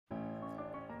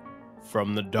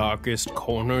From the darkest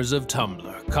corners of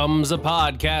Tumblr comes a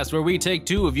podcast where we take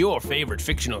two of your favorite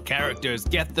fictional characters,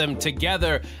 get them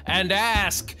together, and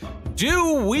ask,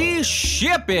 do we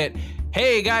ship it?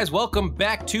 Hey guys, welcome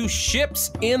back to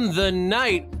Ships in the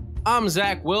Night. I'm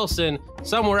Zach Wilson.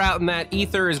 Somewhere out in that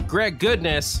ether is Greg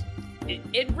Goodness.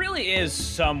 It really is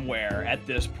somewhere at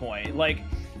this point. Like,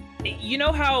 you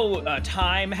know how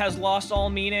time has lost all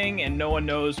meaning and no one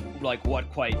knows like what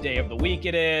quite day of the week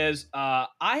it is? I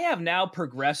have now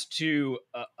progressed to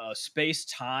a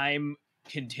space-time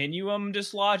continuum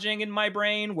dislodging in my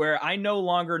brain where I no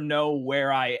longer know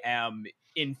where I am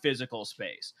in physical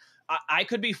space. I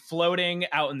could be floating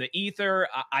out in the ether.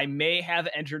 I may have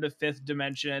entered a fifth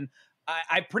dimension.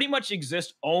 I pretty much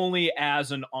exist only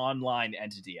as an online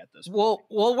entity at this point.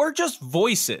 Well, we're just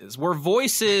voices. We're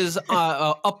voices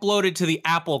uploaded to the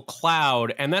Apple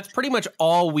cloud, and that's pretty much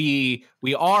all we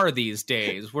are these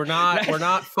days. We're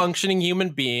not functioning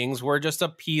human beings. We're just a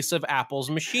piece of Apple's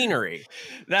machinery.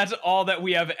 That's all that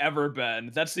we have ever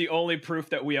been. That's the only proof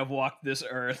that we have walked this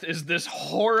earth, is this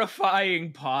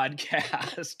horrifying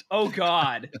podcast. Oh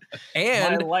God.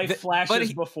 And my life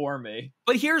flashes before me.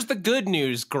 But here's the good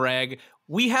news, Greg.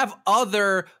 We have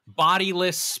other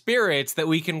bodiless spirits that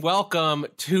we can welcome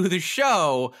to the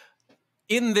show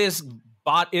in this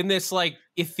like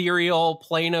ethereal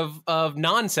plane of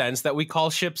nonsense that we call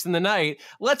Ships in the Night.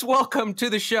 Let's welcome to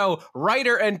the show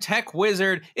writer and tech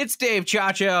wizard. It's Dave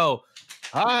Ciaccio.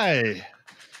 Hi.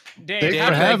 Dave, thanks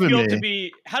for having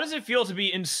me. How does it feel to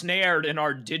be ensnared in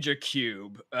our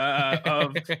digicube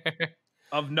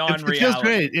of non-reality? It feels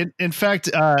great. In fact,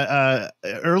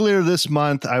 earlier this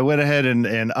month, I went ahead and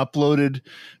uploaded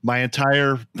my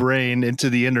entire brain into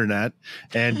the internet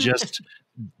and just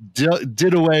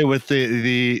did away with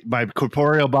my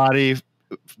corporeal body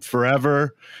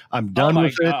forever. I'm done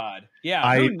with it. Yeah,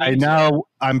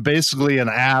 I'm basically an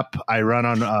app. I run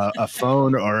on a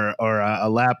phone or a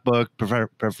lapbook,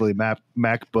 preferably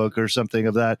MacBook or something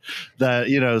of that.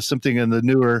 Something in the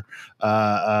newer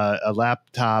a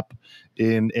laptop.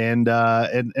 And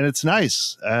it's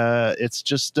nice. It's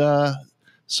just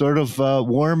sort of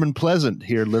warm and pleasant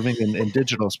here, living in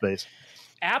digital space.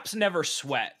 Apps never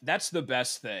sweat. That's the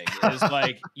best thing. Is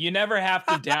like you never have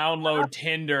to download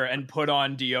Tinder and put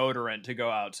on deodorant to go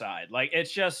outside. Like it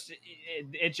just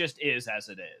is as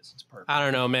it is. It's perfect. I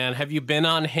don't know, man. Have you been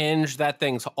on Hinge? That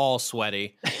thing's all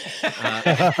sweaty.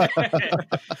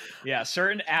 Yeah,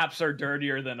 certain apps are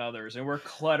dirtier than others, and we're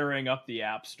cluttering up the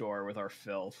app store with our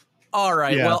filth. All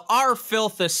right. Yeah. Well, our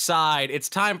filth aside, it's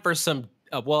time for some,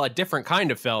 a different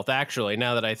kind of filth, actually,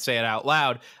 now that I say it out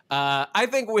loud. I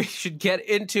think we should get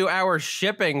into our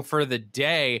shipping for the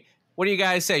day. What do you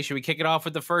guys say? Should we kick it off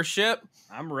with the first ship?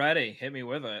 I'm ready. Hit me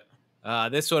with it.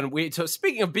 This one, so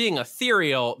speaking of being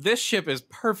ethereal, this ship is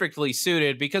perfectly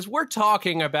suited because we're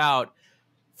talking about,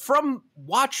 from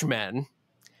Watchmen,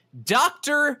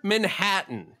 Dr.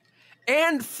 Manhattan,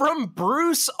 and from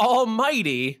Bruce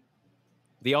Almighty,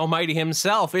 the Almighty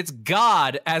himself, it's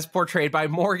God, as portrayed by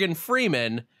Morgan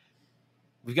Freeman.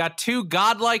 We've got two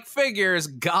godlike figures,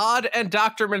 God and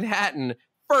Dr. Manhattan.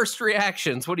 First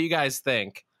reactions, what do you guys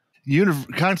think?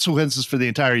 Consequences for the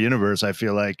entire universe, I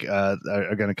feel like,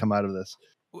 are going to come out of this.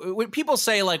 When people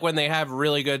say, like, when they have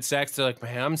really good sex, they're like,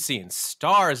 man, I'm seeing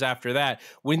stars after that.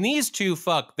 When these two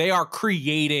fuck, they are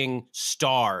creating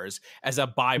stars as a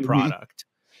byproduct.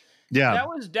 Mm-hmm. Yeah. That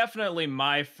was definitely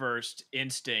my first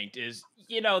instinct is,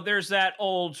 there's that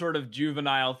old sort of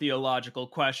juvenile theological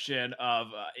question of,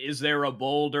 is there a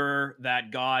boulder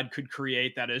that God could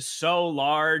create that is so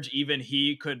large, even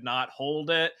he could not hold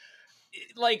it?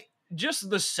 Like, just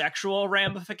the sexual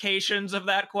ramifications of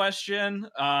that question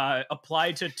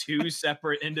applied to two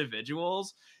separate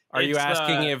individuals. Are you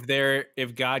asking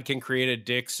if God can create a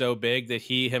dick so big that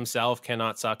he himself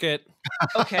cannot suck it?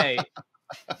 Okay.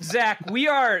 Zach, we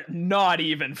are not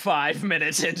even 5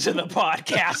 minutes into the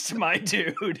podcast, my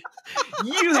dude.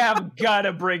 You have got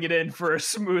to bring it in for a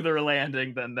smoother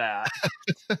landing than that.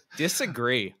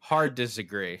 Disagree. Hard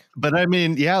disagree. But I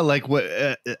mean, yeah, like what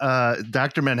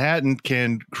Dr. Manhattan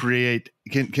can create,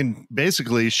 can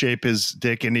basically shape his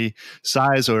dick any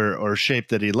size or shape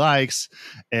that he likes.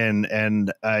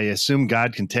 And I assume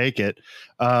God can take it.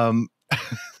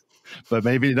 But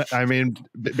maybe, I mean,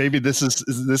 maybe this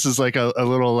is like a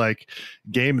little like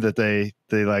game that they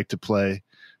like to play.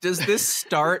 Does this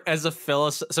start as a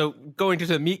so going to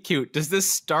the meet cute, does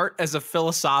this start as a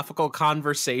philosophical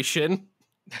conversation?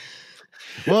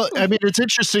 Well, I mean, it's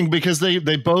interesting because they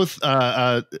both,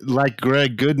 like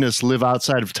Greg Goodness, live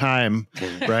outside of time,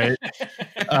 right?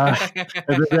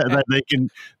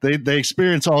 They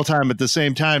experience all time at the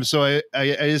same time. So I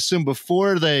assume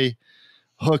before they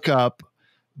hook up,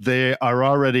 they are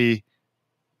already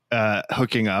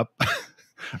hooking up.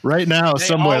 Right now,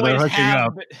 somewhere they're hooking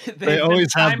up. They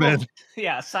always have been.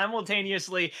 Yeah,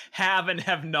 simultaneously have and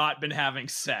have not been having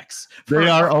sex. They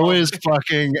are always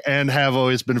fucking and have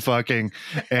always been fucking.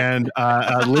 And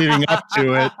leading up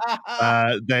to it,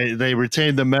 they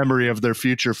retain the memory of their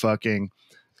future fucking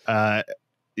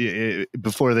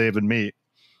before they even meet.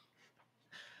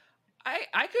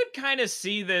 I could kind of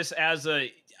see this as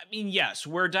I mean, yes,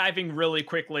 we're diving really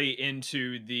quickly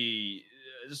into the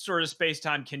sort of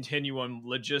space-time continuum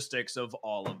logistics of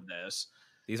all of this.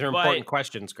 These are important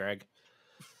questions, Greg.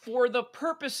 For the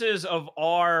purposes of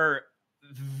our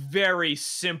very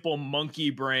simple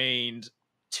monkey-brained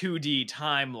 2D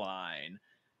timeline,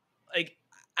 like,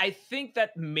 I think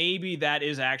that maybe that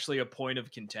is actually a point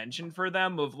of contention for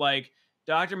them, of like,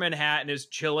 Dr. Manhattan is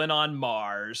chilling on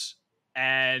Mars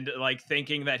and like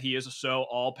thinking that he is so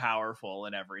all-powerful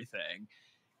and everything.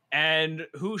 And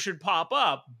who should pop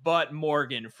up but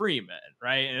Morgan Freeman,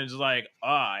 right? And it's like,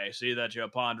 I see that you're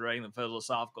pondering the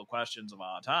philosophical questions of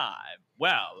our time.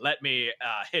 Well, let me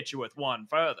hit you with one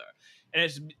further. And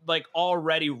it's like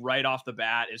already right off the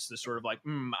bat, it's this sort of like,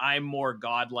 I'm more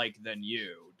godlike than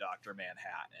you, Dr.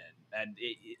 Manhattan. And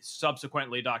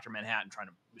subsequently, Dr. Manhattan trying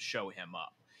to show him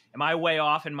up. Am I way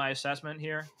off in my assessment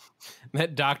here?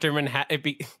 That Dr. Manhattan...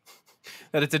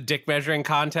 that it's a dick measuring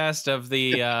contest of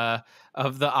the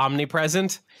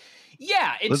omnipresent.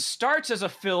 Yeah, it starts as a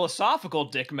philosophical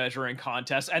dick measuring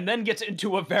contest and then gets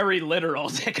into a very literal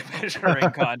dick measuring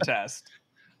contest.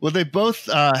 Well, they both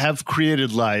have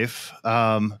created life,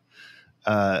 although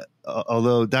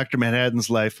Dr. Manhattan's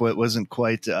life wasn't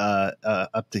quite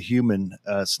up to human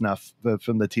snuff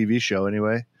from the TV show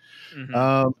anyway.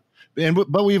 Mm-hmm.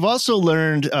 But we've also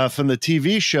learned from the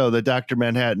TV show that Dr.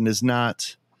 Manhattan is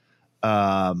not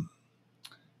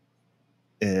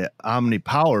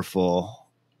omnipowerful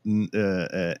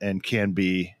and can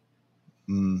be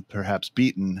perhaps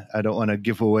beaten. I don't want to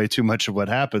give away too much of what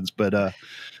happens, but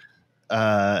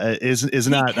is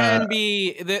not can be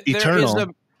eternal. There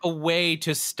is a way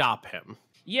to stop him.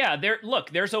 Yeah,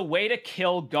 there's a way to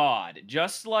kill God.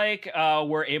 Just like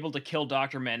we're able to kill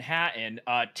Dr. Manhattan,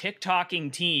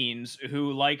 TikToking teens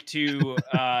who like to,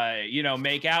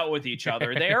 make out with each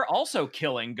other, they are also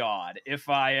killing God, if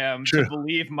I am to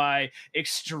believe my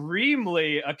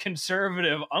extremely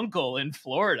conservative uncle in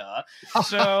Florida.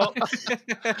 So,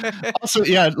 also,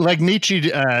 yeah, like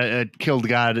Nietzsche killed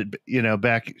God,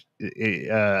 back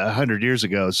 100 years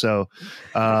ago. So,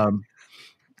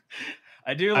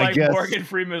 I do like Morgan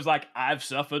Freeman was like, I've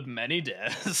suffered many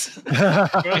deaths.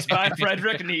 First by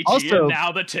Friedrich Nietzsche, also, and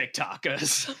now the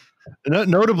TikTokers.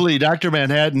 Notably, Dr.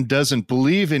 Manhattan doesn't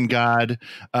believe in God,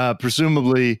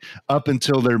 presumably up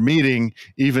until their meeting,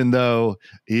 even though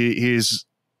he's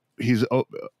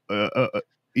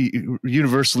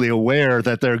universally aware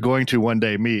that they're going to one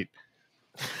day meet.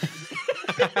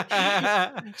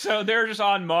 So they're just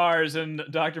on Mars, and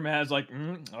Dr. Manhattan's like,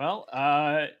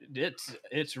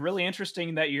 it's really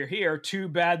interesting that you're here. Too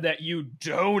bad that you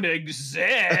don't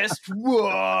exist.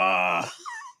 Whoa.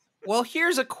 Well,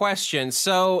 here's a question.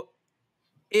 So,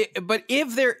 but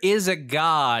if there is a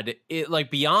God,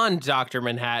 like beyond Dr.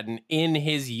 Manhattan in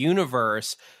his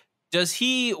universe, does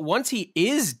he, once he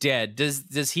is dead,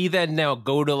 does he then now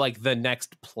go to like the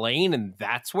next plane, and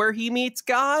that's where he meets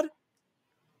God?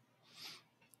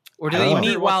 Or do they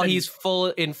meet while he's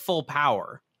in full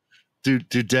power? Do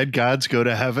dead gods go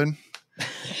to heaven?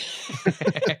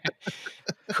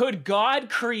 Could God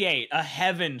create a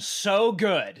heaven so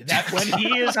good that when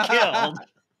he is killed,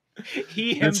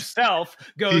 he himself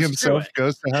goes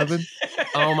to heaven?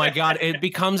 Oh my God. It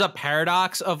becomes a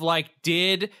paradox of like,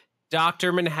 did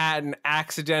Dr. Manhattan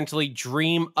accidentally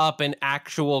dream up an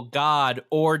actual God,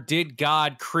 or did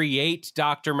God create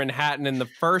Dr. Manhattan in the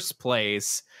first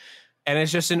place? And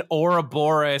it's just an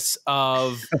Ouroboros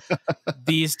of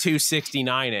these two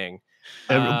 69ing.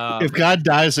 If God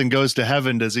dies and goes to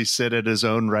heaven, does he sit at his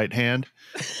own right hand?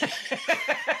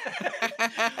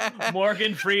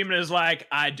 Morgan Freeman is like,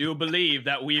 I do believe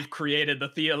that we've created the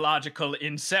theological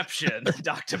inception,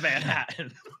 Dr.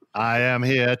 Manhattan. I am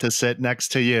here to sit next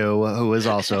to you, who is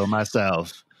also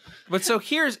myself. But so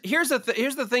here's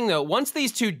the thing, though. Once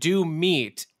these two do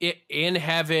meet in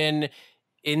heaven,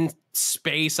 in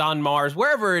space, on Mars,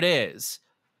 wherever it is,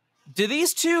 do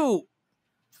these two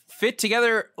fit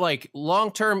together like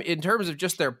long term in terms of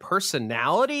just their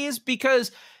personalities?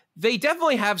 Because they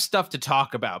definitely have stuff to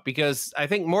talk about, because I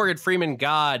think Morgan Freeman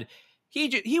God,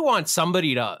 he wants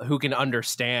somebody who can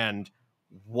understand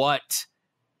what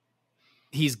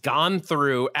he's gone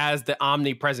through as the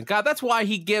omnipresent God. That's why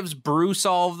he gives Bruce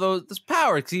all of those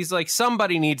power, because he's like,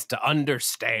 somebody needs to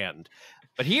understand.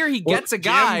 But here he gets a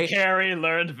guy. Jim Carrey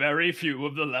learned very few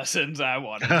of the lessons I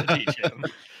wanted to teach him.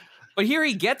 But here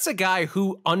he gets a guy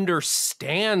who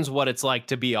understands what it's like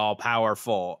to be all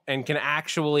powerful and can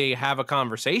actually have a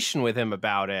conversation with him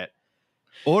about it.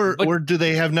 Or do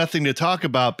they have nothing to talk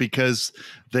about because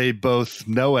they both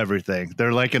know everything?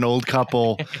 They're like an old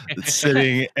couple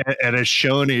sitting at a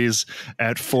Shoney's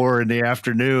at 4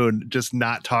 PM, just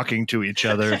not talking to each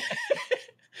other.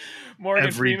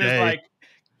 Morgan Freeman's like,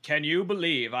 can you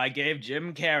believe I gave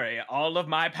Jim Carrey all of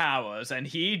my powers and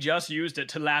he just used it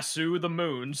to lasso the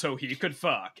moon so he could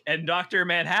fuck? And Dr.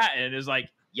 Manhattan is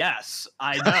like, yes,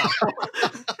 I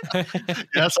know.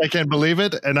 Yes, I can believe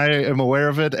it, and I am aware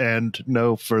of it, and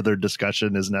no further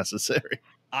discussion is necessary.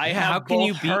 I have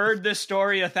heard this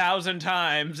story 1,000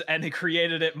 times and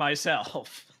created it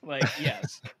myself. Like,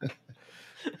 yes.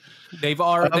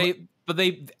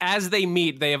 As they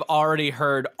meet, they have already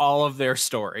heard all of their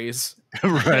stories.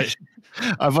 Right.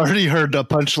 I've already heard the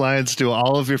punchlines to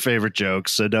all of your favorite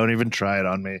jokes, so don't even try it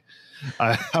on me.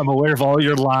 I'm aware of all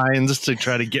your lines to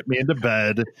try to get me into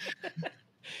bed.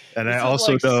 And I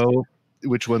also know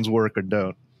which ones work or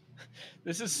don't.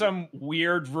 This is some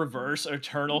weird reverse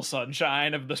Eternal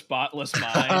Sunshine of the Spotless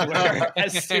Mind, where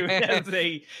as soon as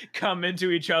they come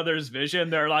into each other's vision,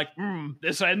 they're like,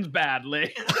 this ends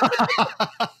badly.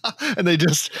 And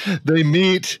they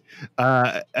meet,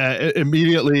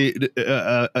 immediately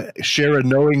share a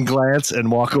knowing glance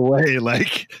and walk away.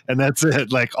 And that's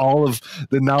it. Like, all of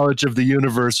the knowledge of the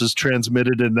universe is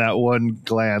transmitted in that one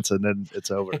glance, and then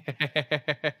it's over.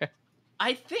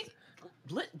 I think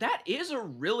that is a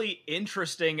really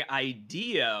interesting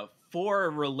idea for a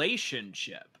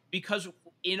relationship, because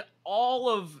in all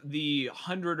of the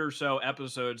 100 or so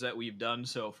episodes that we've done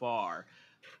so far,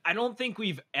 I don't think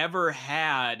we've ever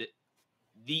had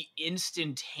the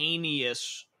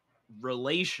instantaneous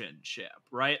relationship,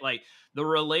 right? Like the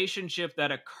relationship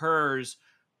that occurs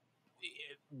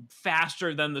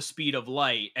faster than the speed of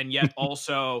light, and yet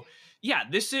also, yeah,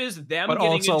 this is them but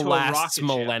getting also into lasts a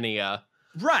rocket millennia. Ship.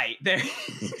 Right. There.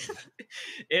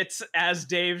 It's, as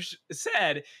Dave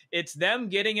said, it's them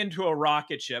getting into a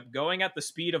rocket ship, going at the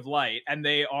speed of light, and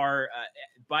they are,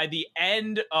 by the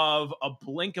end of a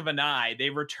blink of an eye, they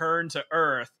return to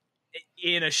Earth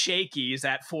in a Shakey's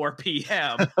at 4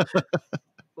 p.m.,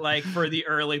 like for the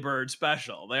early bird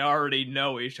special. They already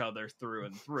know each other through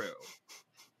and through.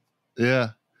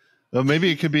 Yeah. Well,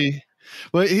 maybe it could be.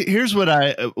 Well, here's what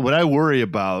I worry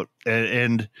about,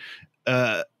 and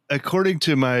according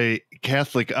to my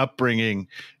Catholic upbringing,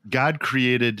 God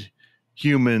created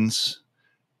humans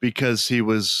because he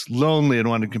was lonely and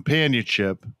wanted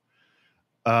companionship.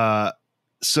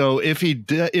 So if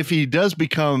he does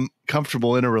become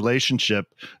comfortable in a relationship,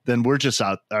 then we're just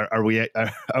out.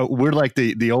 We're like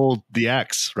the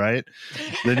ex, right?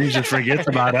 Then he just forgets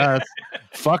about us.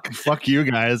 Fuck you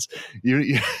guys.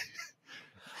 You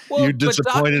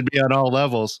disappointed me on all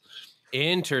levels.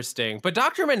 Interesting. But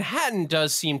Dr. Manhattan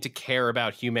does seem to care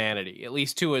about humanity, at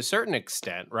least to a certain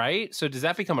extent, right? So does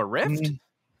that become a rift?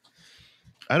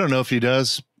 I don't know if he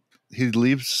does. He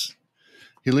leaves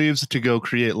to go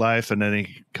create life, and then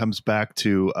he comes back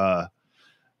to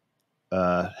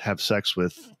have sex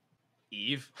with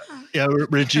Eve. Yeah,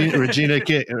 Regina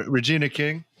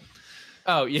King.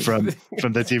 Oh, yeah. From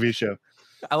the TV show.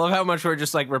 I love how much we're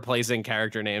just like replacing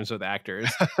character names with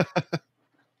actors.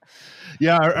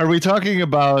 Yeah, are we talking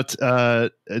about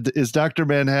is Dr.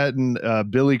 Manhattan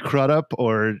Billy Crudup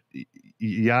or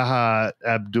Yaha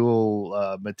Abdul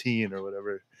Mateen or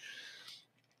whatever?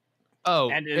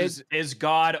 Oh, and is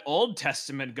God Old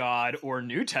Testament God or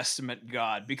New Testament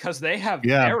God? Because they have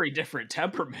very different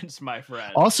temperaments, my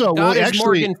friend. Also, God is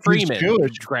actually, Morgan Freeman,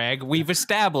 Greg. We've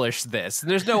established this.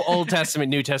 There's no Old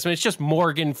Testament, New Testament. It's just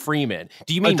Morgan Freeman.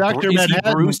 Do you mean is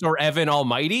he Bruce or Evan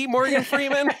Almighty, Morgan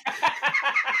Freeman?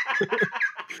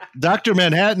 Dr.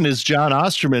 Manhattan is John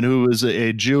Osterman, who was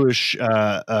a Jewish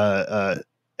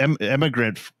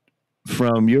immigrant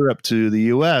from Europe to the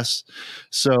U.S.,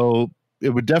 so it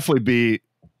would definitely be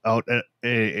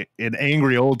an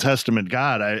angry Old Testament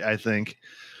God, I think.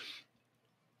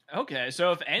 Okay,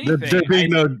 so if anything, there being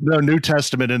no New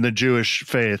Testament in the Jewish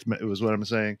faith was what I'm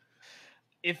saying.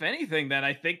 If anything, then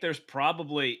I think there's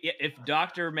probably, if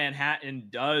Dr. Manhattan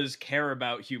does care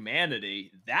about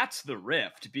humanity, that's the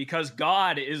rift, because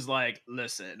God is like,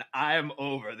 listen, I'm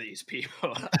over these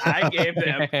people. I gave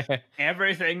them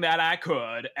everything that I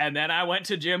could, and then I went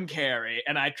to Jim Carrey,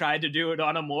 and I tried to do it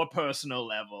on a more personal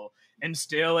level, and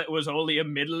still it was only a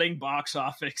middling box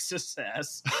office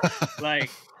success. Like,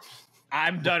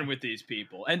 I'm done with these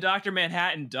people. And Dr.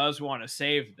 Manhattan does want to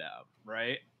save them,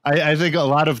 right? I think a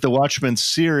lot of the Watchmen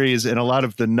series and a lot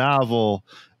of the novel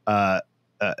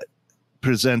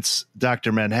presents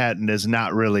Dr. Manhattan as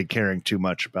not really caring too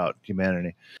much about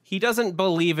humanity. He doesn't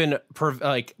believe in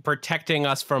protecting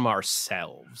us from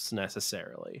ourselves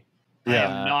necessarily. Yeah.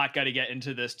 I am not going to get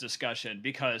into this discussion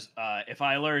because if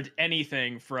I learned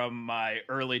anything from my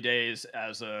early days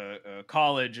as a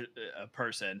college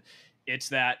person, it's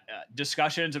that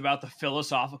discussions about the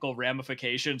philosophical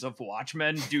ramifications of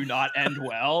Watchmen do not end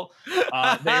well.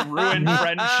 They ruin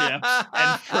friendships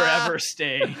and forever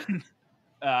stain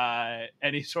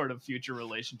any sort of future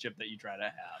relationship that you try to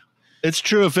have. It's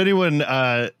true. If anyone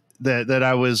that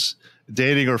I was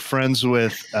dating or friends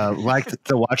with liked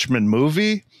the Watchmen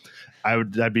movie,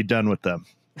 I'd be done with them.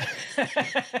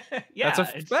 Yeah,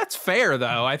 that's fair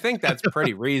though. I think that's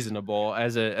pretty reasonable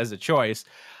as a choice.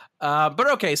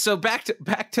 But okay, so back to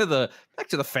the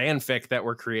fanfic that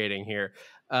we're creating here.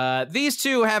 These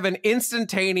two have an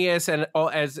instantaneous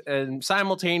and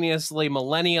simultaneously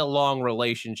millennia-long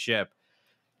relationship.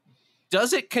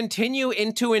 Does it continue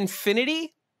into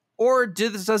infinity, or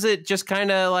does it just kind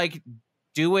of like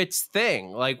do its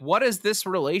thing? Like, what does this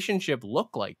relationship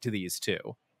look like to these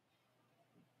two?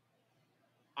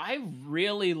 I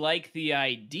really like the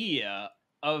idea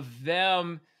of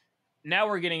them. Now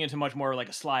we're getting into much more like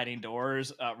a sliding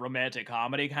doors, romantic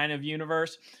comedy kind of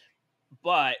universe.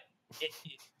 But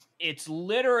it's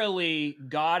literally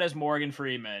God as Morgan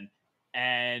Freeman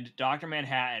and Dr.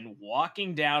 Manhattan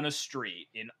walking down a street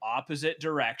in opposite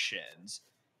directions.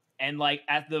 And like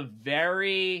at the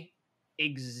very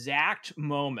exact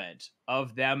moment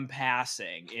of them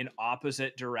passing in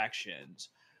opposite directions,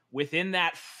 within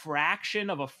that fraction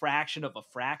of a fraction of a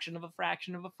fraction of a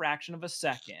fraction of a fraction of a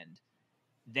second,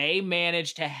 they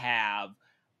manage to have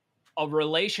a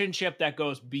relationship that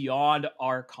goes beyond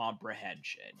our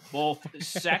comprehension, both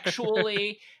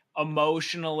sexually,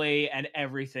 emotionally, and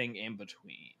everything in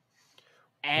between.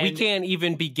 And we can't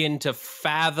even begin to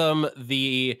fathom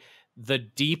the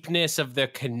deepness of the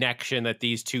connection that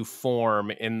these two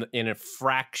form in a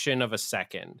fraction of a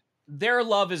second. Their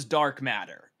love is dark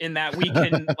matter in that we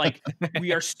can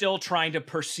we are still trying to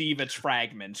perceive its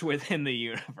fragments within the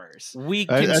universe.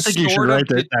 I think you should write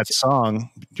that song.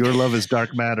 Your love is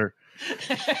dark matter.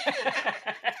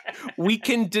 We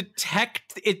can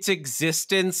detect its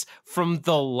existence from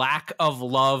the lack of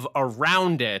love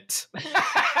around it.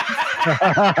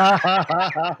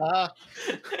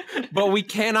 But we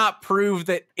cannot prove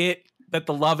that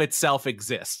the love itself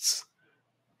exists.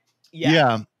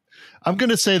 Yeah. I'm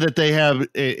going to say that they have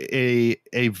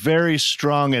a very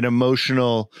strong and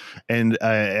emotional and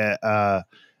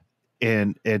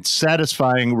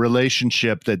satisfying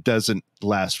relationship that doesn't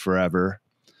last forever.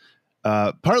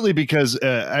 Partly because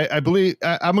I believe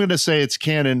I'm going to say it's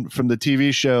canon from the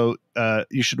TV show.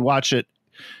 You should watch it.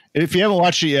 If you haven't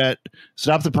watched it yet,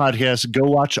 stop the podcast, go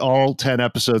watch all 10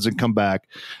 episodes and come back.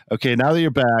 Okay, now that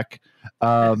you're back,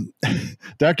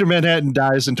 Dr. Manhattan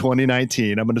dies in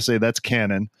 2019. I'm going to say that's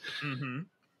canon.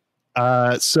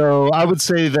 Mm-hmm. So I would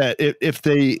say that if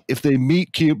they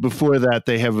meet cute before that,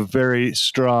 they have a very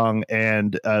strong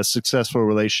and successful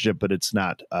relationship, but it's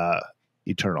not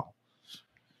eternal.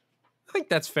 I think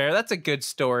that's fair. That's a good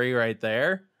story right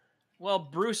there. Well,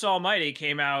 Bruce Almighty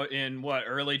came out in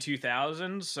early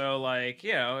 2000s, so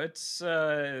it's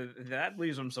that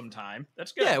leaves him some time.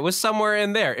 That's good. Yeah, it was somewhere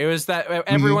in there. It was that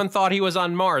everyone thought he was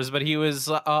on Mars, but he was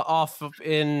off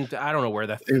in I don't know where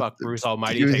the fuck Bruce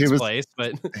Almighty takes place,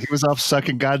 but he was off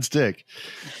sucking God's dick.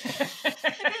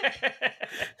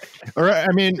 Or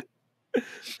I mean,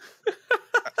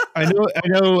 I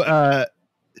know.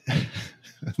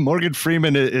 Morgan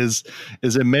Freeman is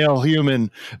a male human,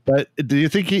 but do you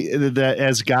think that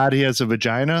as God he has a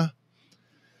vagina?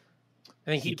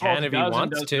 I think he can if he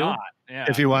wants to. Yeah.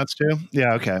 If he wants to,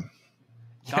 yeah, okay.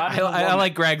 I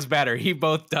like Greg's better. He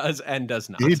both does and does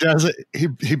not. He does it.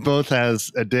 He both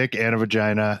has a dick and a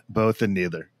vagina, both and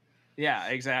neither. Yeah,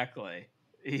 exactly.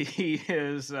 He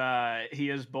is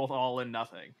both all and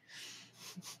nothing.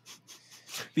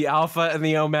 The alpha and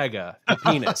the omega, the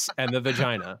penis and the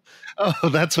vagina. Oh,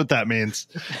 that's what that means.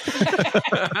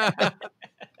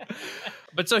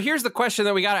 But so here's the question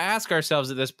that we got to ask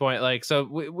ourselves at this point. Like, so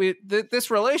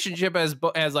this relationship has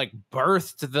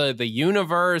birthed the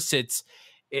universe.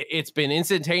 It's been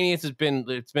instantaneous.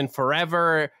 It's been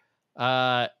forever.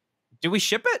 Do we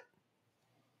ship it?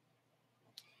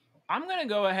 I'm going to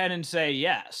go ahead and say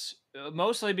yes.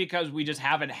 Mostly because we just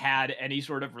haven't had any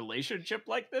sort of relationship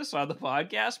like this on the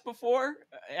podcast before.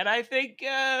 And I think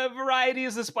variety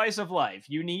is the spice of life.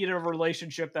 You need a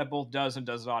relationship that both does and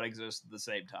does not exist at the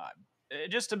same time.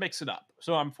 just to mix it up.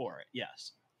 So I'm for it.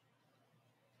 Yes.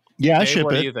 Yeah, I Dave, ship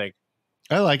what it. do you think?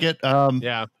 I like it.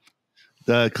 Yeah.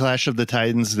 The Clash of the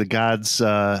Titans, the gods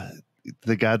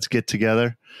get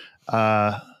together.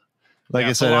 Like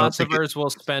I said, philosophers will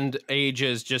spend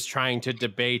ages just trying to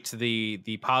debate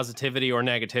the positivity or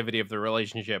negativity of the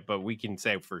relationship, but we can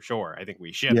say for sure, I think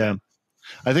we ship it.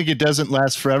 I think it doesn't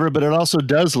last forever, but it also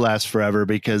does last forever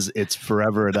because it's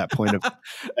forever at that point of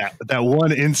that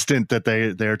one instant that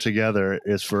they're together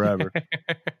is forever.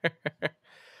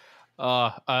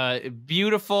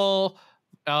 Beautiful.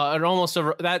 And almost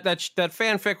that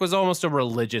fanfic was almost a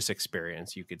religious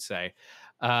experience, you could say.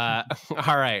 All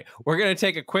right, we're gonna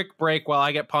take a quick break while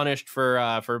I get punished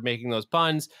for making those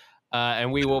puns,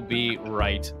 and we will be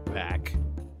right back.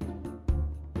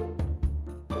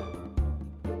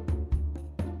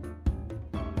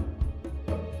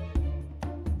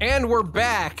 And we're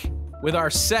back with our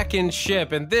second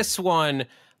ship, and this one,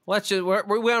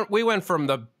 we went from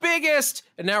the biggest,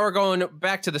 and now we're going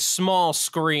back to the small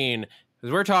screen,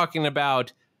 because we're talking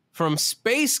about from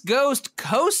Space Ghost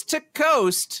Coast to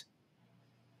Coast,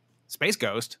 Space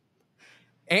Ghost,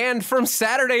 and from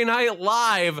Saturday Night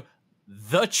Live,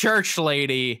 The Church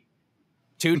Lady.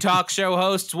 2 talk show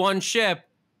hosts, 1 ship.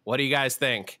 What do you guys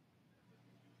think?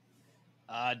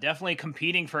 Definitely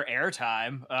competing for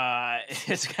airtime.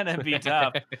 It's going to be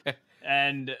tough.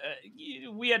 And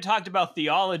we had talked about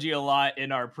theology a lot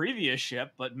in our previous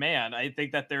ship, but man, I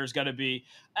think that there's going to be...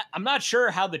 I'm not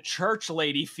sure how the church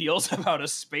lady feels about a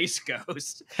space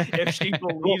ghost if she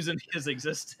believes in his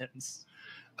existence.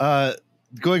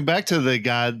 Going back to the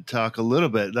God talk a little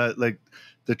bit, like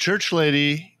the church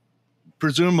lady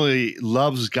presumably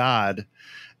loves God,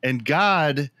 and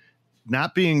God,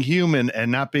 not being human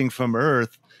and not being from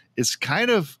Earth, is kind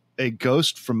of a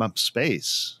ghost from up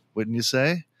space, wouldn't you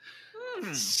say?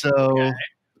 So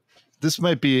this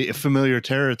might be a familiar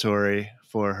territory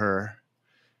for her.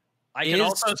 I can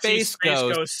also see Space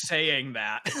Ghost saying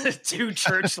that to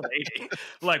Church Lady.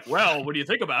 Like, well, what do you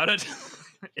think about it?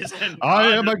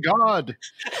 I am a god.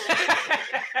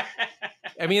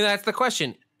 I mean, that's the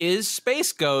question. Is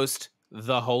Space Ghost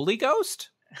the Holy Ghost?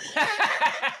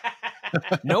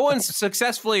 No one's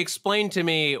successfully explained to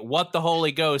me what the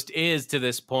Holy Ghost is to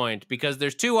this point, because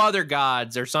there's 2 other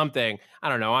gods or something. I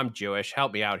don't know. I'm Jewish.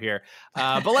 Help me out here.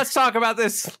 But let's talk about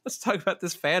this. Let's talk about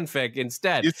this fanfic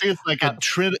instead. You see, it's like a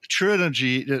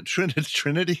trinity.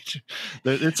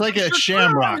 It's like a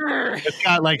shamrock. It's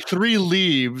got like 3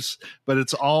 leaves, but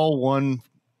it's all one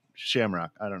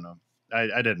shamrock. I don't know.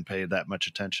 I didn't pay that much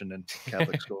attention in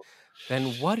Catholic school.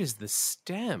 Then what is the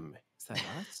stem? Is that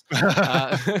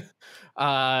nuts?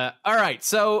 All right.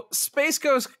 So Space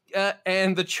Ghost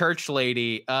and the church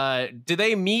lady, do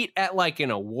they meet at like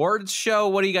an awards show?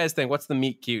 What do you guys think? What's the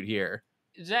meet cute here?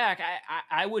 Zach,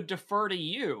 I would defer to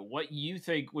you. What you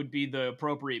think would be the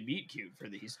appropriate meet cute for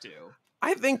these 2?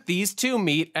 I think these 2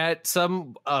 meet at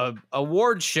some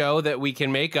award show that we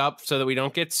can make up so that we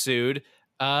don't get sued.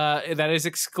 That is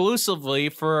exclusively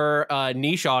for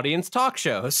niche audience talk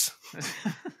shows.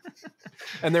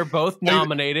 And they're both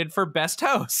nominated for Best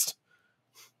Host.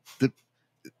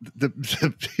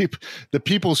 The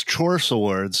People's Choice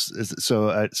Awards,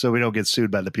 so we don't get sued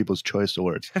by the People's Choice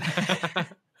Awards.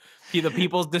 The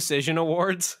People's Decision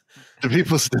Awards. The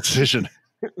People's Decision.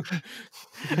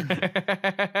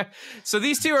 So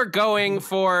these 2 are going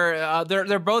for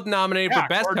they're both nominated for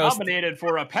Best Host. Nominated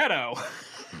for a pedo.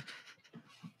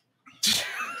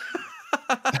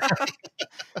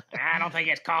 I don't think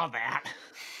it's called that.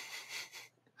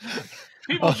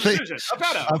 People's Decision, a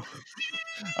pedo.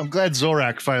 I'm glad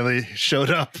Zorak finally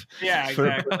showed up. Yeah,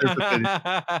 exactly.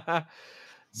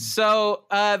 So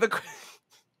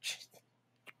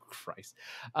Christ.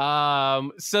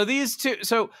 So these 2.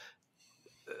 So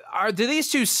do these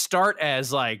 2 start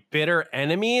as like bitter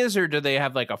enemies, or do they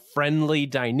have like a friendly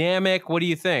dynamic? What do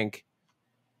you think?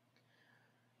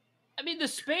 I mean, the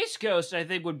Space Ghost, I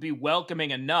think, would be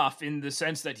welcoming enough in the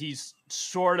sense that he's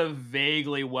sort of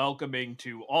vaguely welcoming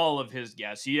to all of his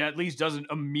guests. He at least doesn't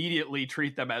immediately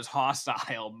treat them as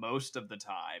hostile most of the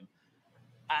time.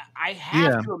 I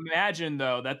have to imagine,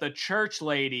 though, that the church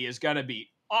lady is going to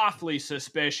be awfully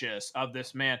suspicious of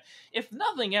this man. If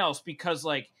nothing else, because,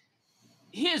 like,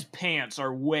 his pants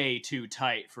are way too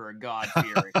tight for a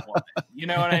God-fearing woman. You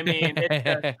know what I mean?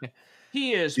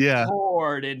 He is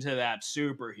poured into that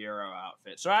superhero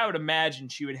outfit. So I would imagine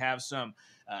she would have some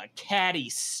catty,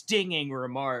 stinging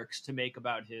remarks to make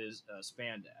about his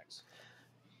spandex.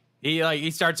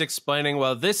 He starts explaining,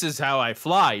 well, this is how I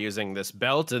fly using this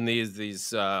belt, and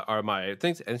these are my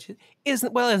things. And she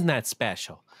isn't that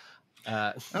special?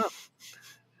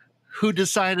 Who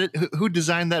decided? Who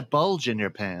designed that bulge in your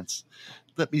pants?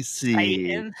 Let me see.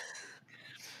 Titan.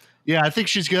 Yeah, I think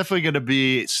she's definitely going to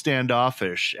be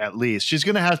standoffish. At least she's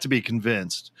going to have to be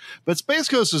convinced. But Space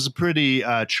Ghost is a pretty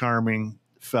charming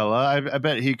fella. I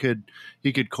bet he could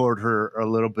court her a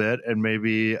little bit and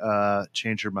maybe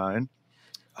change her mind.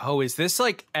 Oh, is this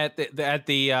like at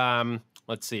the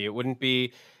let's see, it would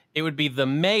be the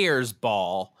mayor's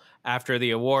ball after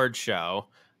the award show,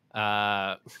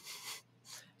 because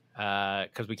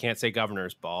we can't say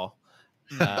governor's ball.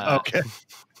 Okay.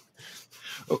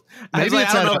 I don't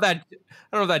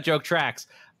know if that joke tracks.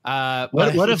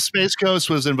 What if Space Ghost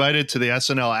was invited to the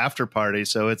SNL after party?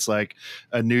 So it's like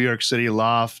a New York City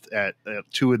loft at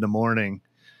 2 a.m.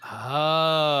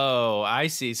 Oh, I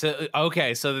see. So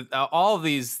okay, so all of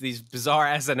these bizarre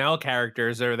SNL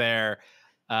characters are there.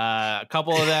 A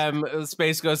couple of them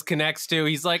Space Ghost connects to.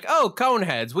 He's like, "Oh,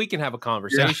 Coneheads, we can have a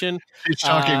conversation." Yeah. He's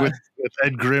talking with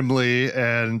Ed Grimley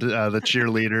and the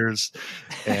cheerleaders,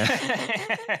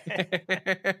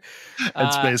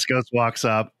 and Space Ghost walks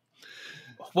up.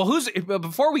 Well,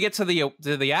 before we get to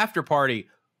the after party,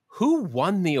 who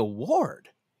won the award,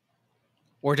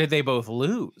 or did they both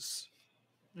lose?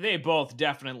 They both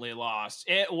definitely lost.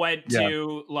 It went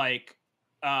to like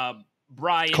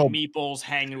Brian Meeples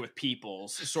hanging with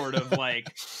peoples, sort of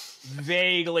like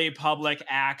vaguely public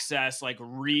access, like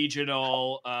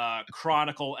regional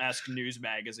Chronicle-esque news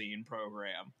magazine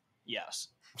program. Yes.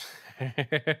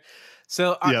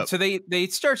 So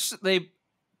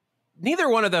neither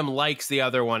one of them likes the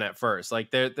other one at first.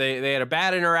 Like they had a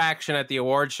bad interaction at the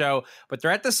award show, but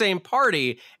they're at the same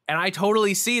party, and I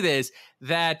totally see this,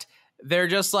 that they're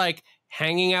just like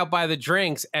hanging out by the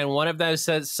drinks, and one of them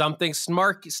says something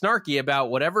snarky about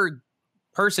whatever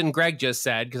person Greg just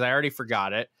said, because I already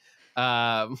forgot it.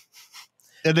 And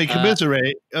they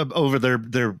commiserate over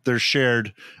their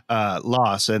shared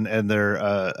loss and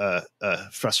their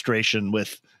frustration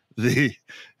with the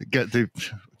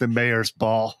mayor's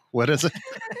ball. What is it?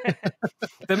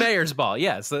 The mayor's ball.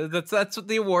 Yes, that's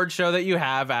the award show that you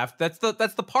have after. That's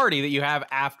the party that you have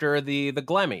after the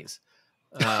Glemmys.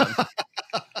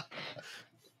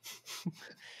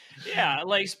 Yeah,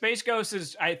 like Space Ghost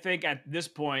is, I think at this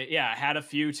point, had a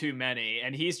few too many,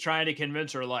 and he's trying to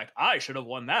convince her, like, I should have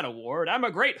won that award. I'm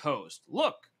a great host.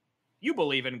 Look, you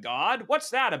believe in God. What's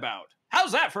that about?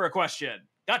 How's that for a question?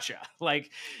 Gotcha.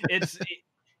 Like, it's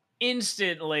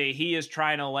instantly he is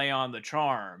trying to lay on the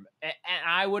charm. And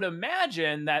I would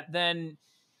imagine that then,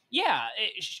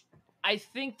 I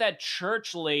think that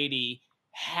church lady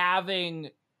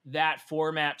having that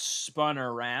format spun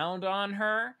around on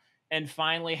her and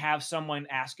finally have someone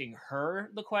asking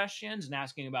her the questions and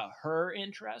asking about her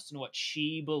interests and what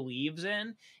she believes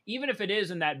in, even if it is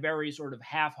in that very sort of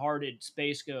half-hearted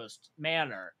Space Ghost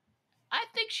manner, I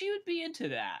think she would be into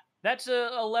that. That's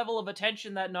a level of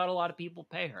attention that not a lot of people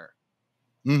pay her.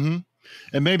 Mm-hmm.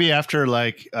 And maybe after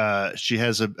like she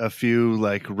has a few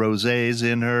like rosés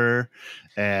in her,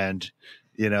 and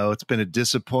you know it's been a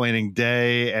disappointing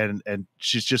day, and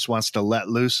she just wants to let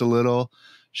loose a little.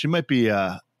 She might be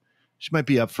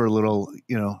up for a little,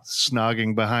 you know,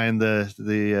 snogging behind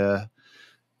the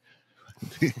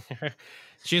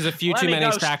She has a few too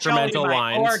many sacramental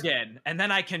wines. Organ, and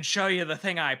then I can show you the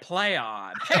thing I play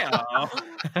on. Hello.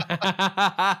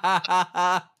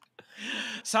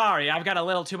 Sorry, I've got a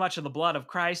little too much of the blood of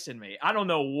Christ in me. I don't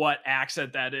know what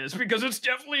accent that is because it's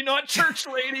definitely not church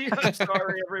lady. I'm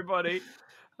sorry, everybody.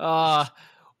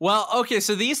 Well, okay,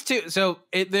 so these two,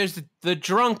 there's the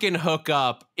drunken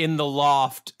hookup in the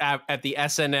loft at the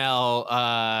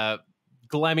SNL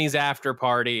Glemmy's after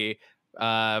party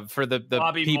for the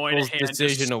Bobby People's Moynihan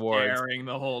Decision just Awards. staring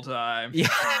the whole time. Yeah.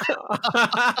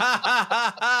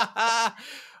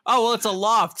 Oh, well, it's a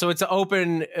loft, so it's an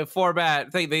open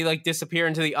format thing. They like disappear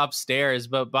into the upstairs,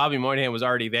 but Bobby Moynihan was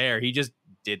already there. He just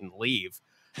didn't leave.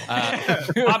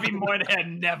 Bobby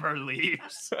Moynihan never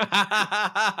leaves.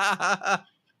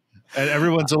 and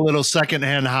everyone's a little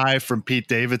secondhand high from Pete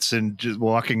Davidson just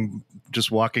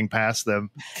walking past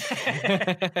them.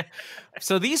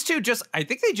 So these two I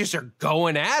think they just are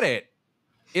going at it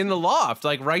in the loft,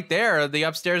 like right there, the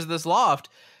upstairs of this loft.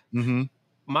 Mm-hmm.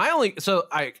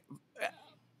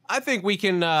 I think we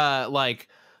can like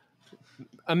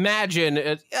imagine.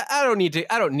 I don't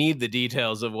need the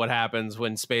details of what happens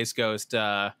when Space Ghost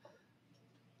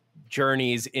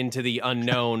journeys into the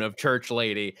unknown of Church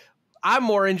Lady. I'm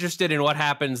more interested in what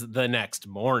happens the next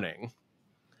morning.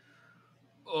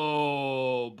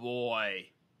 Oh boy,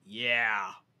 yeah.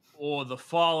 Oh, the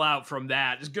fallout from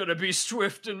that is gonna be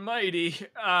swift and mighty. Church.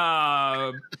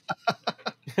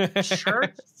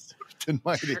 Swift and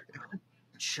mighty.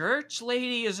 Church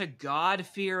Lady is a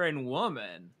God-fearing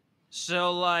woman.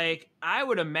 So, like, I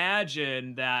would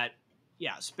imagine that,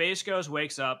 yeah, Space Ghost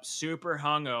wakes up super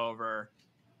hungover.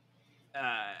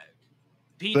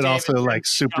 Pete But also Davidson, like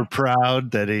super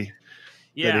proud that he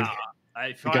yeah,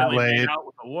 I finally made laid. out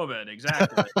with a woman,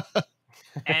 exactly.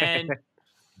 And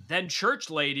then Church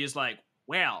Lady is like,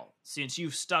 well, since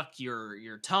you've stuck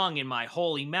your tongue in my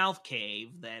holy mouth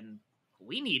cave, then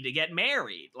we need to get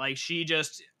married. Like, she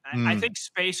just, I think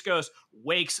Space Ghost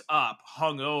wakes up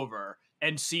hungover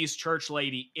and sees Church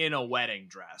Lady in a wedding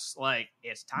dress. Like,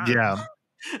 it's time. Yeah.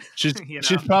 She's You know?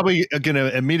 she's probably gonna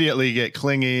immediately get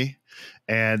clingy,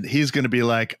 and he's gonna be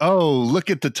like, "Oh,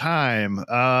 look at the time.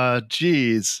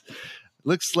 Geez,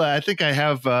 looks like I think I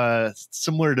have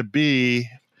somewhere to be."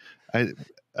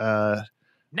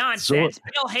 Nonsense,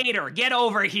 Bill Hader, get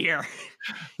over here.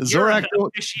 Zorak, You're an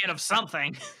officiant of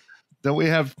something. don't we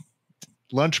have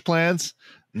lunch plans?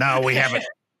 No, we haven't.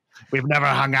 We've never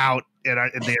hung out in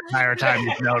the entire time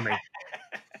you've known me.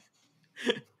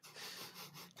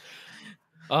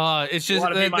 It's just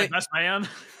Want to be my best man?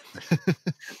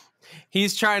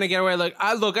 He's trying to get away. Like,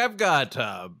 I've got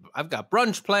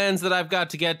brunch plans that I've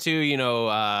got to get to. You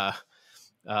know,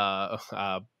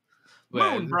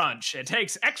 Moon brunch. It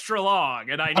takes extra long,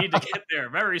 and I need to get there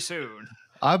very soon.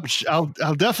 I'll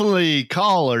definitely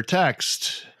call or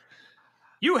text.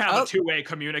 You have a two-way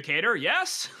communicator,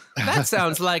 yes? That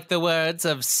sounds like the words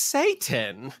of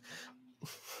Satan.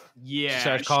 Yeah.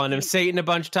 Starts calling him Satan a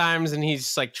bunch of times, and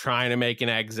he's like trying to make an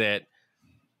exit.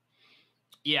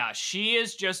 Yeah, she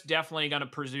is just definitely going to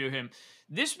pursue him.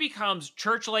 This becomes,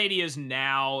 Church Lady is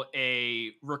now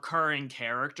a recurring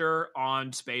character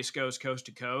on Space Ghost Coast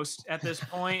to Coast at this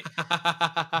point,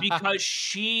 because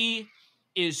she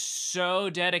is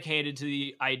so dedicated to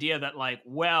the idea that, like,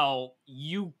 well,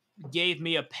 you gave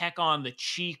me a peck on the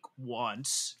cheek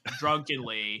once,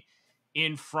 drunkenly,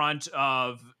 in front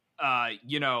of,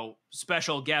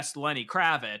 special guest Lenny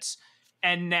Kravitz,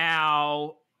 and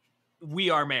now we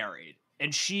are married.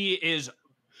 And she is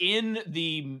in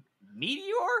the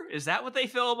meteor? Is that what they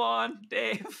film on,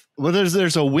 Dave? Well,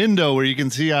 there's a window where you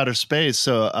can see outer space.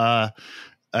 So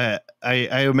I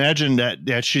imagine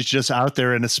that she's just out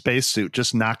there in a spacesuit,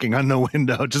 just knocking on the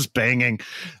window, just banging.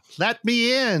 Let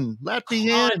me in. Let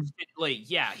me in.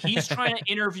 Yeah, he's trying to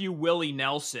interview Willie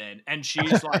Nelson, and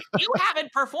she's like, "You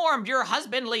haven't performed your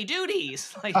husbandly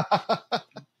duties. Like,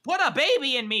 put a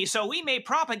baby in me so we may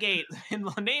propagate in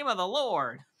the name of the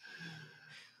Lord."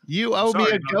 You owe me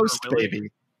a ghost baby.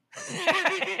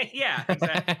 Yeah,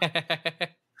 exactly.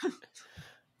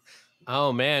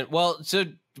 Oh man. Well, so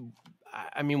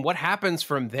I mean, what happens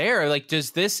from there? Like,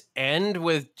 does this end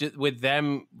with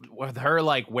her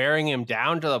like wearing him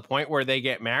down to the point where they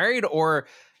get married, or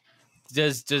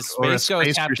does Space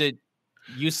Ghost have to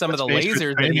use some of the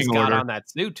lasers that he's got on that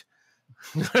suit?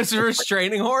 There's a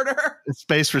restraining order.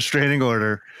 Space restraining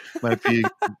order might be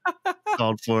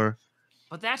called for.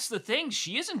 But that's the thing.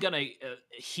 She isn't going to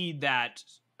heed that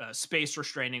space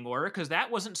restraining order, because that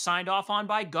wasn't signed off on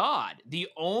by God. The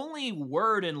only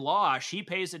word in law she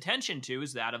pays attention to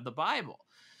is that of the Bible.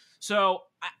 So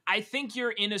I think you're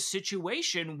in a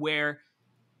situation where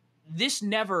this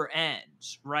never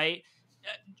ends, right?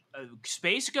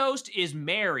 Space Ghost is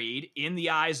married in the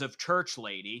eyes of Church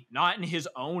Lady, not in his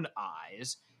own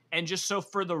eyes. And just so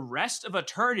for the rest of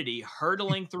eternity,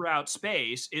 hurtling throughout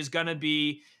space is going to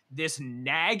be this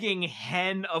nagging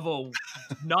hen of a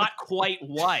not quite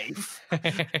wife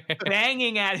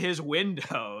banging at his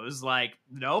windows like,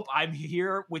 nope, I'm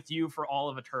here with you for all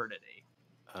of eternity.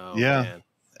 Oh, yeah. Man.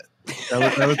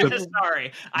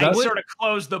 Sorry, I sort of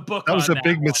closed the book. That was a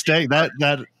big mistake.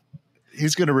 That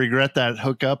he's going to regret that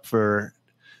hookup for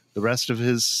the rest of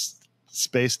his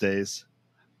space days.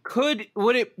 Would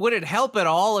it help at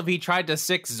all if he tried to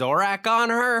sick Zorak on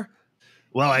her?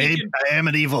 Well, I am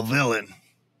an evil villain.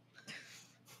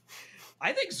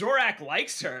 I think Zorak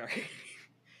likes her.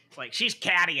 It's like, she's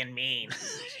catty and mean.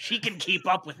 She can keep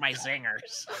up with my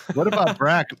zingers. What about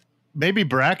Brack? Maybe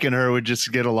Brack and her would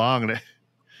just get along.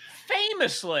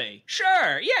 Famously.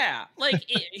 Sure, yeah. Like,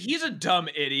 he's a dumb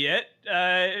idiot.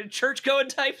 Church-going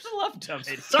types love dumb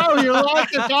idiots. So you like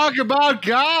to talk about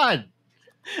God.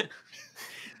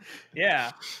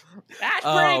 Yeah. That's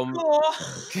pretty cool.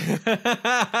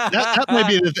 that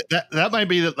might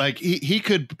be that like he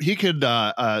could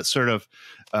sort of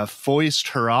foist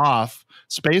her off.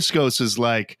 Space Ghost is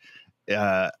like,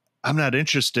 I'm not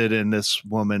interested in this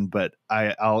woman, but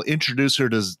I'll introduce her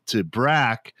to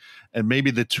Brack, and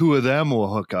maybe the two of them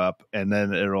will hook up, and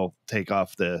then it'll take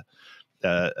off the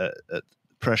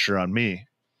pressure on me.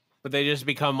 but they just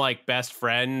become like best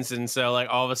friends, and so like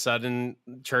all of a sudden,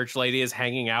 Church Lady is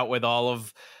hanging out with all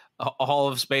of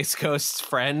Space Ghost's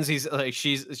friends. He's like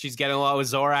she's getting along with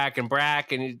Zorak and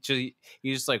Brack, and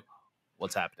he's just like,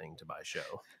 what's happening to my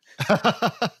show?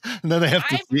 And then they have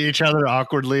to see each other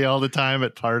awkwardly all the time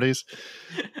at parties.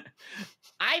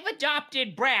 I've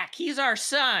adopted Brack. He's our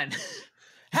son.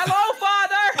 Hello,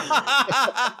 Father.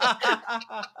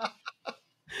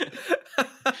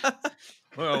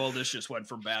 Well, this just went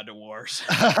from bad to worse.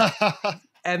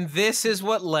 And this is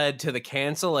what led to the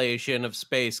cancellation of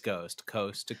Space Ghost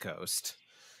Coast to Coast.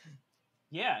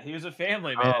 Yeah, he was a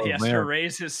family man. Oh, He has man. to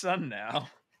raise his son now.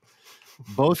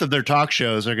 Both of their talk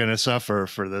shows are going to suffer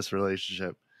for this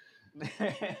relationship.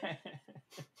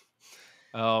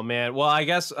 Oh man. Well, I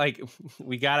guess like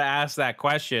we got to ask that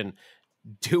question.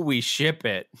 Do we ship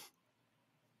it?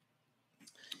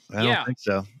 I don't think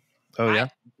so. Oh, yeah?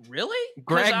 Really?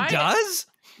 Greg does?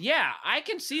 Yeah, I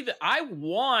can see that. I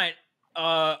want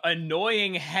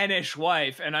annoying Hennish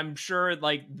wife, and I'm sure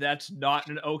like that's not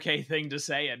an okay thing to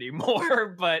say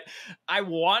anymore, but I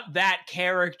want that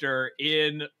character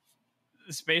in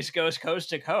Space Ghost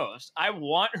Coast to Coast. I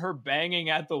want her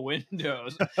banging at the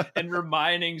windows and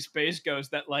reminding Space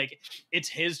Ghost that like it's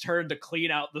his turn to clean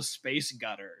out the space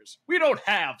gutters. We don't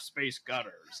have space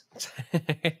gutters.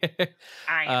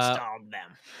 I installed them.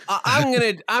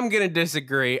 I'm gonna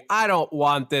disagree. I don't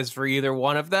want this for either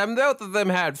one of them. Both of them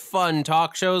had fun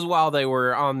talk shows while they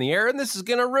were on the air, and this is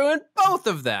gonna ruin both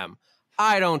of them.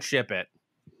 I don't ship it.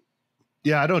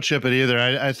 Yeah, I don't ship it either.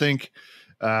 I think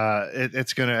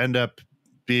it's going to end up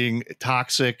being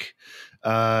toxic.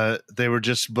 They were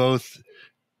just both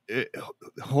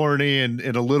horny and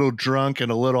a little drunk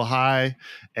and a little high,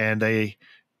 and they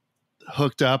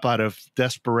hooked up out of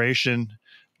desperation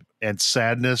and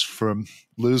sadness from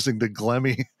losing the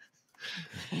Glemmy.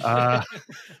 The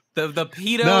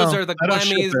pedos or the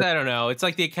Glemmys, I don't know. It's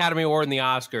like the Academy Award and the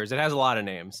Oscars. It has a lot of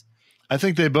names. I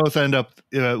think they both end up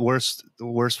worse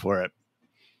for it.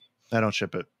 I don't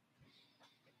ship it.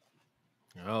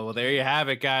 Oh, well, there you have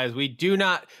it, guys. We do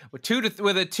not, with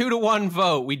a 2-1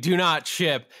 vote, we do not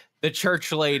ship the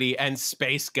Church Lady and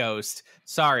Space Ghost.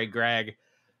 Sorry, Greg.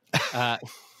 We're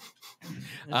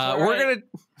gonna.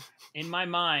 In my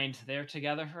mind, they're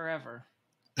together forever.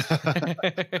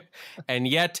 And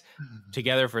yet,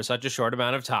 together for such a short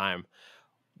amount of time.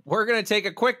 We're gonna take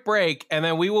a quick break, and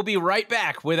then we will be right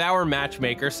back with our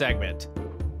Matchmaker segment.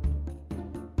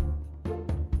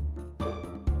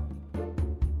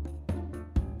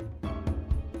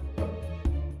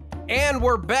 And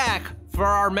we're back for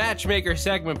our Matchmaker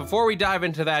segment. Before we dive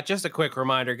into that, just a quick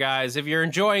reminder, guys. If you're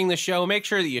enjoying the show, make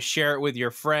sure that you share it with your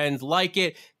friends, like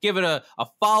it, give it a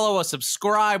follow, a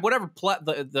subscribe, whatever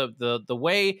the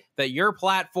way that your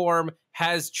platform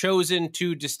has chosen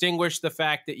to distinguish the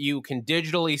fact that you can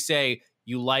digitally say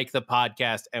you like the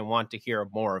podcast and want to hear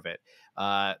more of it.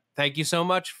 Thank you so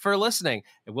much for listening,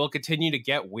 and we'll continue to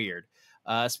get weird.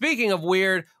 Speaking of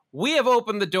weird, we have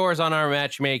opened the doors on our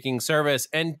matchmaking service,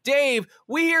 and Dave,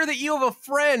 we hear that you have a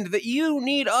friend that you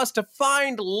need us to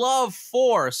find love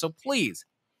for, so please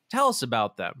tell us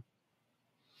about them.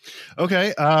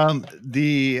 Okay,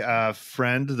 the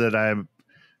friend that I'm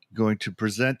going to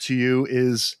present to you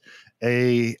is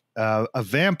a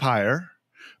vampire,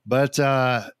 but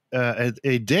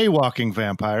a day walking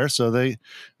vampire, so they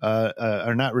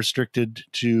are not restricted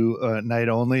to night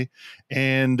only,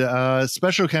 and a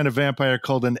special kind of vampire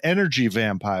called an energy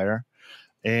vampire.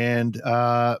 And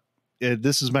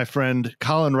this is my friend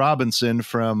Colin Robinson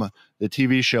from the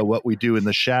TV show What We Do in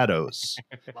the Shadows.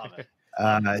 Love it.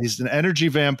 He's an energy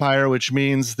vampire, which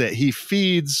means that he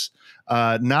feeds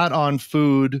not on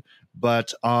food,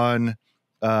 but on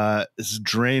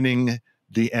draining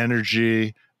the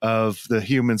energy of the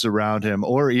humans around him,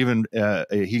 or even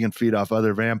he can feed off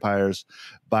other vampires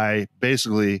by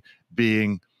basically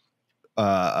being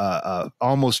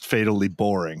almost fatally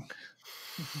boring.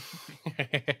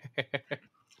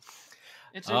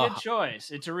 It's a good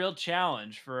choice. It's a real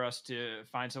challenge for us to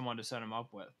find someone to set him up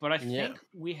with. But I think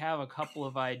we have a couple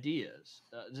of ideas.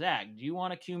 Zach, do you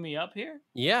want to cue me up here?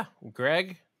 Yeah,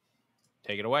 Greg,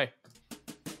 take it away.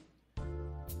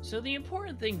 So the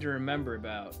important thing to remember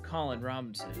about Colin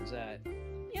Robinson is that,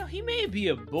 he may be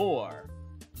a bore,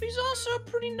 but he's also a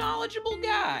pretty knowledgeable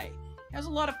guy. Has a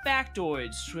lot of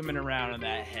factoids swimming around in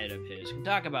that head of his. He can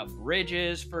talk about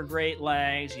bridges for great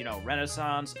lengths,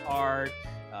 Renaissance art,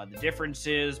 the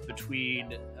differences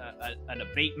between an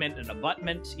abatement and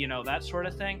abutment, that sort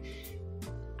of thing.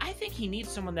 I think he needs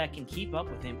someone that can keep up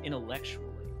with him intellectually.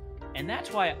 And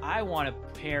that's why I want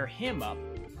to pair him up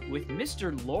with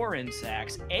Mr. Lauren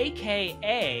Sachs,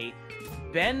 a.k.a.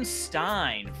 Ben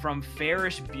Stein from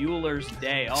Ferris Bueller's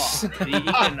Day Off, the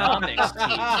economics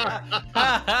teacher.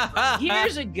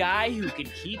 Here's a guy who can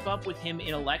keep up with him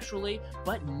intellectually,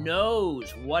 but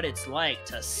knows what it's like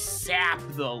to sap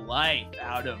the life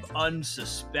out of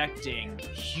unsuspecting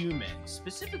humans,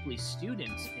 specifically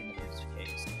students in his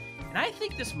case. And I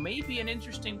think this may be an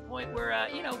interesting point where,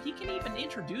 you know, he can even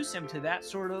introduce him to that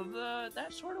sort of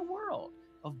world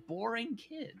of boring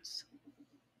kids.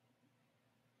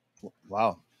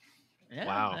 Wow. Yeah,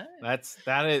 Wow.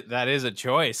 That is a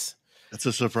choice. That's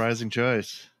a surprising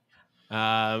choice.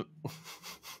 Well,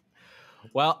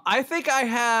 I think I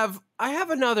have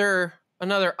another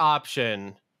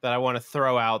option that I want to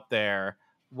throw out there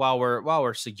while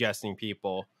we're suggesting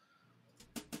people.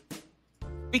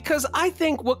 Because I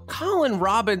think what Colin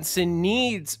Robinson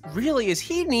needs really is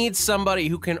he needs somebody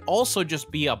who can also just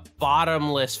be a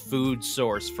bottomless food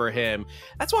source for him.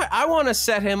 That's why I want to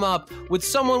set him up with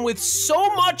someone with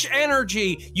so much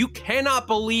energy, you cannot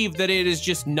believe that it is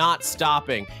just not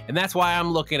stopping. And that's why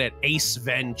I'm looking at Ace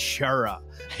Ventura.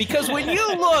 Because when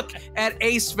you look at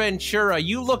Ace Ventura,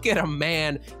 you look at a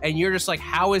man and you're just like,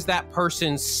 how is that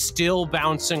person still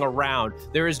bouncing around?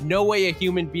 There is no way a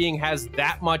human being has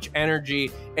that much energy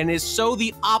and is so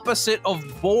the opposite of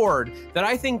bored that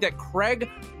I think that Craig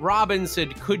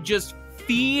Robinson could just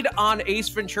feed on Ace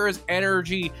Ventura's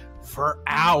energy for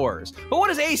hours. But what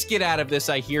does Ace get out of this,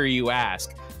 I hear you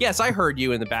ask? Yes, I heard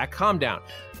you in the back. Calm down.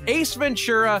 Ace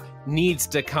Ventura needs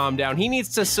to calm down. He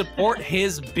needs to support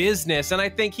his business, and I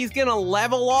think he's going to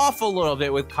level off a little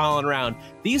bit with Colin Round.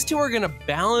 These two are going to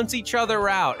balance each other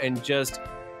out and just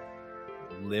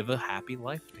live a happy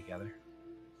life together.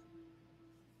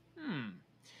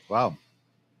 Wow.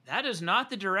 That is not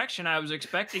the direction I was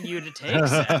expecting you to take,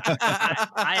 Zach.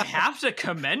 I have to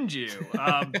commend you.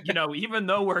 You know, even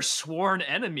though we're sworn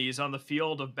enemies on the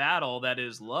field of battle that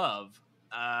is love,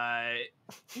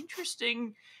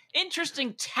 interesting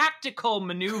tactical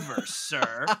maneuver,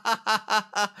 sir.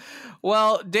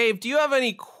 Well, Dave, do you have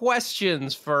any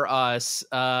questions for us?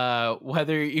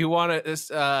 Whether you want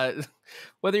to,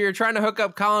 whether you're trying to hook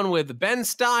up Colin with Ben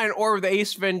Stein or with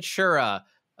Ace Ventura,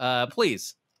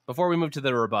 please, before we move to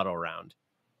the rebuttal round.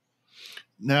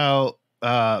 Now,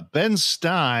 Ben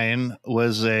Stein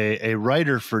was a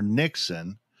writer for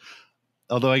Nixon,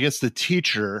 although I guess the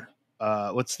teacher,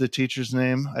 what's the teacher's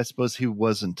name? I suppose he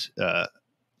wasn't.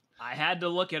 I had to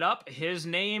look it up. His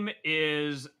name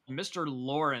is Mr.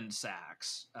 Lauren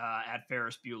Sachs at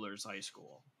Ferris Bueller's High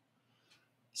School.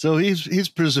 So he's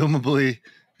presumably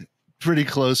pretty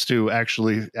close to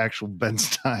actual Ben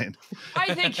Stein.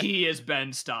 I think he is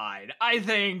Ben Stein. I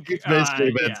think it's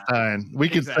basically Ben Stein. We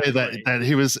could say that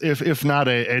he was, if not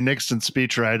a Nixon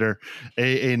speechwriter,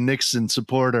 a Nixon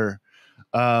supporter.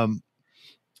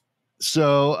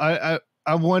 So I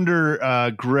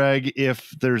wonder, Greg,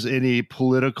 if there's any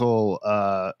political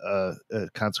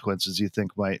consequences you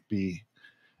think might be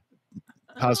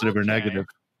positive or negative.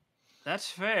 That's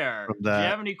fair. Do you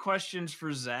have any questions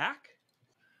for Zach?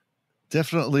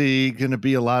 Definitely going to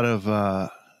be a lot of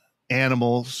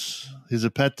animals. He's a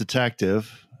pet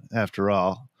detective, after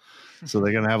all, so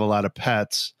they're going to have a lot of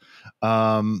pets.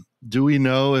 Do we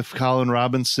know if Colin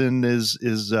Robinson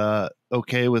is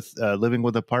okay with living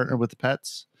with a partner with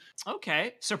pets?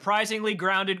 Okay, surprisingly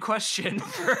grounded question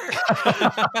for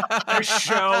a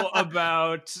show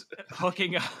about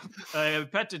hooking up a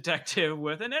pet detective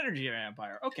with an energy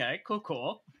vampire. Okay,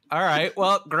 cool. All right,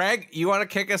 well, Greg, you want to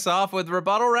kick us off with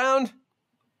rebuttal round?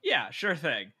 Yeah, sure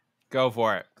thing. Go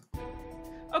for it.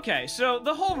 Okay, so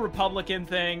the whole Republican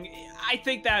thing, I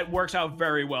think that works out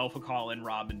very well for Colin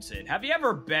Robinson. Have you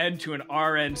ever been to an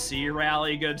RNC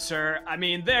rally, good sir? I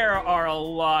mean, there are a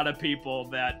lot of people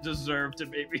that deserve to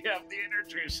maybe have the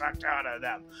energy sucked out of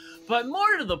them. But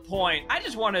more to the point, I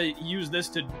just want to use this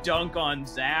to dunk on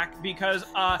Zach, because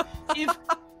if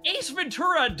Ace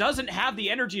Ventura doesn't have the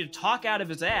energy to talk out of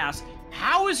his ass,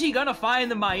 how is he gonna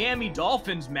find the Miami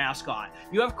Dolphins mascot?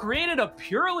 You have created a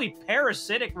purely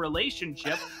parasitic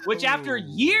relationship, which after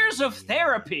years of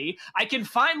therapy, I can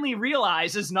finally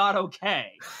realize is not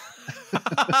okay.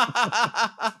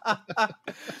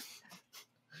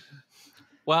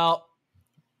 Well,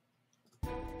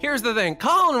 here's the thing.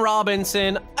 Colin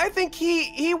Robinson, I think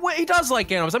he does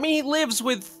like animals. I mean, he lives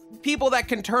with people that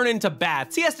can turn into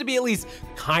bats. He has to be at least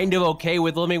kind of okay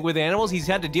with living with animals. He's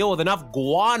had to deal with enough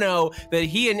guano that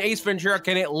he and Ace Ventura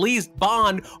can at least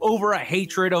bond over a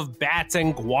hatred of bats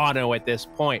and guano at this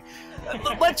point.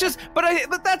 But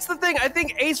that's the thing. I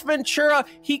think Ace Ventura,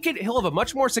 he'll have a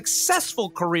much more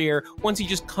successful career once he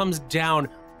just comes down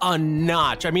a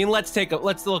notch. I mean, let's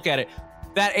look at it.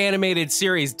 that animated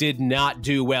series did not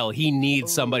do well. He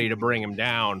needs somebody to bring him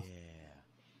down.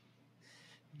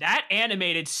 That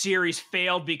animated series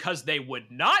failed because they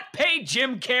would not pay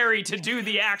Jim Carrey to do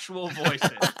the actual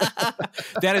voices.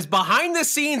 That is behind the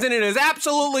scenes, and it is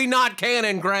absolutely not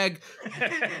canon, Greg.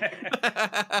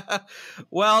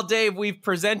 Well, Dave, we've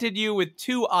presented you with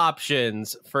two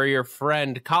options for your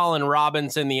friend Colin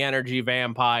Robinson, the energy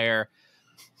vampire.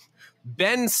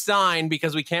 Ben Stein,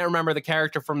 because we can't remember the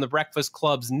character from The Breakfast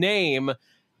Club's name,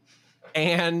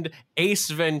 and Ace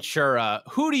Ventura.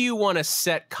 Who do you want to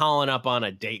set Colin up on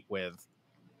a date with?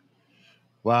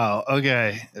 Wow.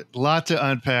 Okay. A lot to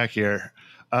unpack here.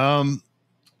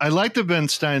 I like the Ben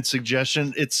Stein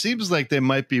suggestion. It seems like they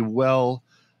might be well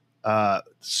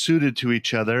suited to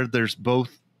each other. There's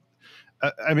both.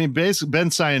 I mean, basically,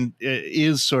 Ben Stein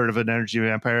is sort of an energy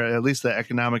vampire. At least the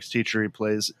economics teacher he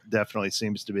plays definitely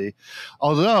seems to be.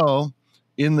 Although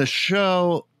in the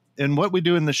show, in What We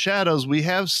Do in the Shadows, we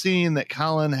have seen that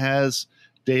Colin has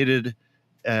dated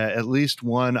at least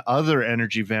one other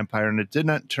energy vampire, and it did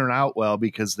not turn out well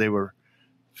because they were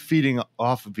feeding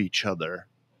off of each other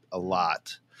a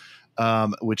lot,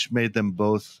 which made them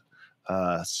both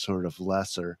sort of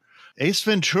lesser. Ace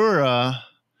Ventura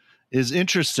is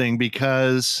interesting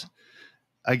because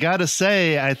I gotta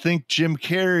say, I think Jim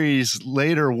Carrey's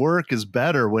later work is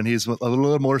better when he's a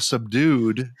little more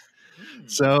subdued.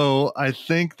 So I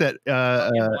think that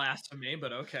blasphemy,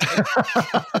 but okay.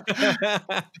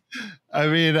 I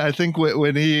mean, I think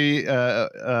when he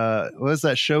what was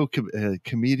that show?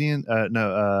 Comedian?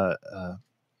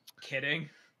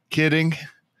 Kidding.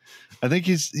 I think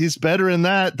he's better in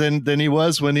that than he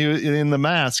was when he was in The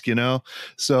Mask. You know,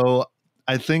 so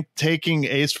I think taking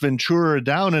Ace Ventura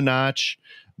down a notch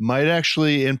might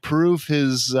actually improve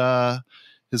his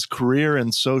career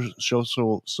and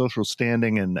social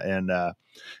standing and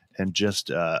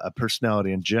just a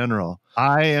personality in general.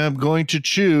 I am going to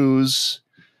choose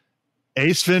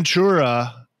Ace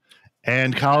Ventura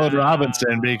and Colin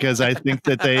Robinson because I think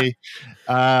that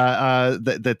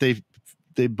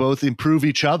they both improve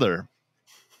each other.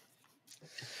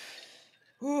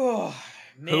 Ooh,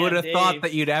 man, who would have Dave. thought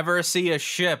that you'd ever see a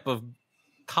ship of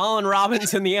Colin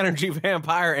Robinson, the energy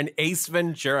vampire, and Ace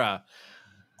Ventura?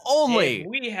 Only. Dave,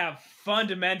 we have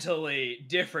fundamentally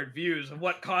different views of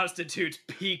what constitutes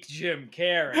peak Jim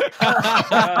Carrey.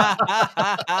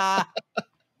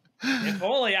 If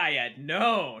only I had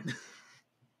known.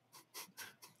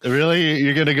 Really?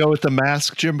 You're going to go with The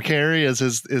Mask Jim Carrey as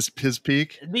his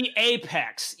peak? The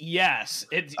apex, yes.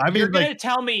 You're going to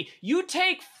tell me you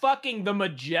take fucking the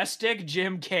majestic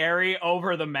Jim Carrey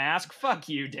over The Mask? Fuck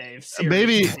you, Dave. Seriously.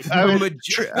 Maybe I would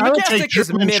take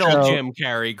Truman middle Show. Jim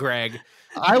Carrey, Greg.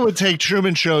 I would take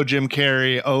Truman Show Jim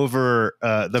Carrey over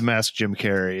The Mask Jim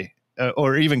Carrey,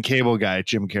 or even Cable Guy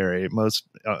Jim Carrey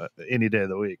any day of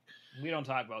the week. We don't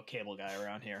talk about Cable Guy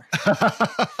around here.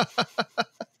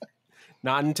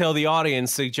 Not until the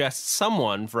audience suggests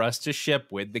someone for us to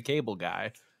ship with the Cable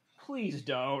Guy. Please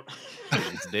don't.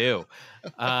 Please do.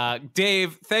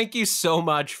 Dave, thank you so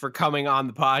much for coming on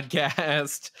the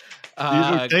podcast.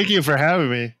 Thank you for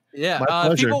having me. Yeah,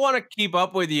 if people want to keep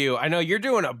up with you, I know you're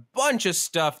doing a bunch of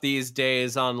stuff these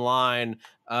days online.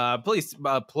 Please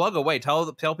plug away.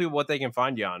 Tell people what they can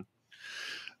find you on.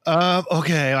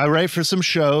 Okay, I write for some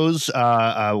shows.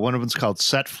 One of them's called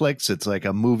Setflix. It's like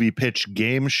a movie pitch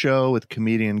game show with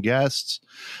comedian guests.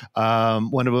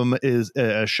 One of them is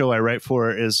a show I write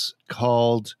for is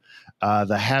called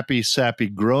The Happy Sappy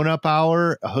Grown Up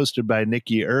Hour, hosted by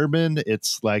Nikki Urban.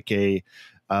 It's like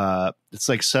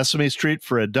Sesame Street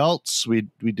for adults. We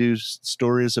do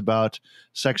stories about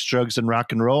sex, drugs, and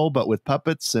rock and roll, but with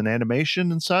puppets and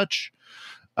animation and such.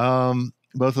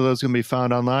 Both of those can be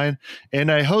found online.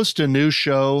 And I host a new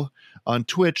show on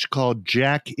Twitch called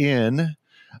Jack In,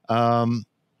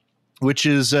 which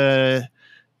is an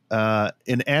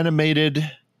animated.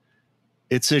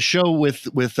 It's a show with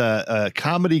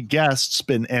comedy guests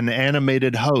and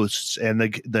animated hosts, and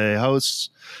the hosts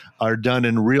are done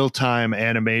in real time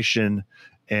animation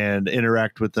and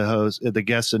interact with the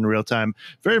guests in real time,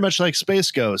 very much like Space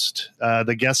Ghost.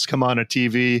 The guests come on a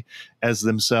TV as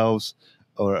themselves.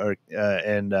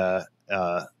 And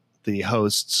the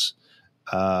hosts,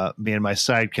 me and my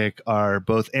sidekick, are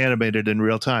both animated in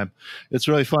real time. It's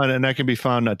really fun, and that can be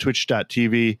found on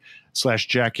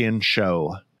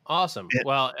twitch.tv/jackinshow. Awesome.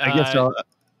 Well, I guess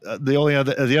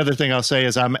the other thing I'll say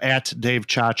is I'm at Dave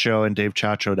Ciaccio and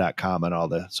DaveCiaccio.com on all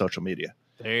the social media.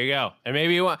 There you go. And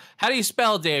maybe how do you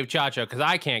spell Dave Ciaccio? Because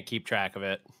I can't keep track of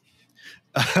it.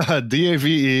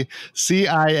 DAVECIACCIO.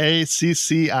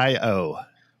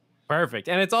 Perfect.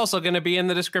 And it's also going to be in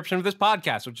the description of this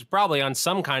podcast, which is probably on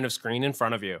some kind of screen in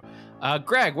front of you.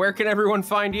 Greg, where can everyone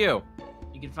find you?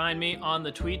 You can find me on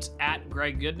the tweets at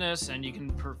Greg Goodness, and you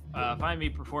can find me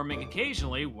performing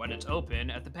occasionally when it's open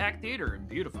at the Pack Theater in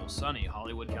beautiful, sunny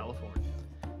Hollywood, California.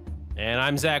 And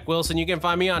I'm Zach Wilson. You can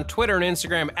find me on Twitter and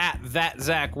Instagram at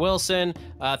 @ThatZachWilson.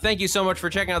 Thank you so much for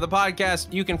checking out the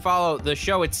podcast. You can follow the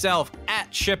show itself at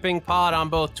ShippingPod on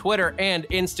both Twitter and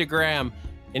Instagram.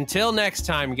 Until next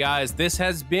time, guys, this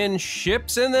has been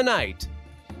Ships in the Night,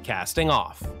 casting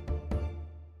off.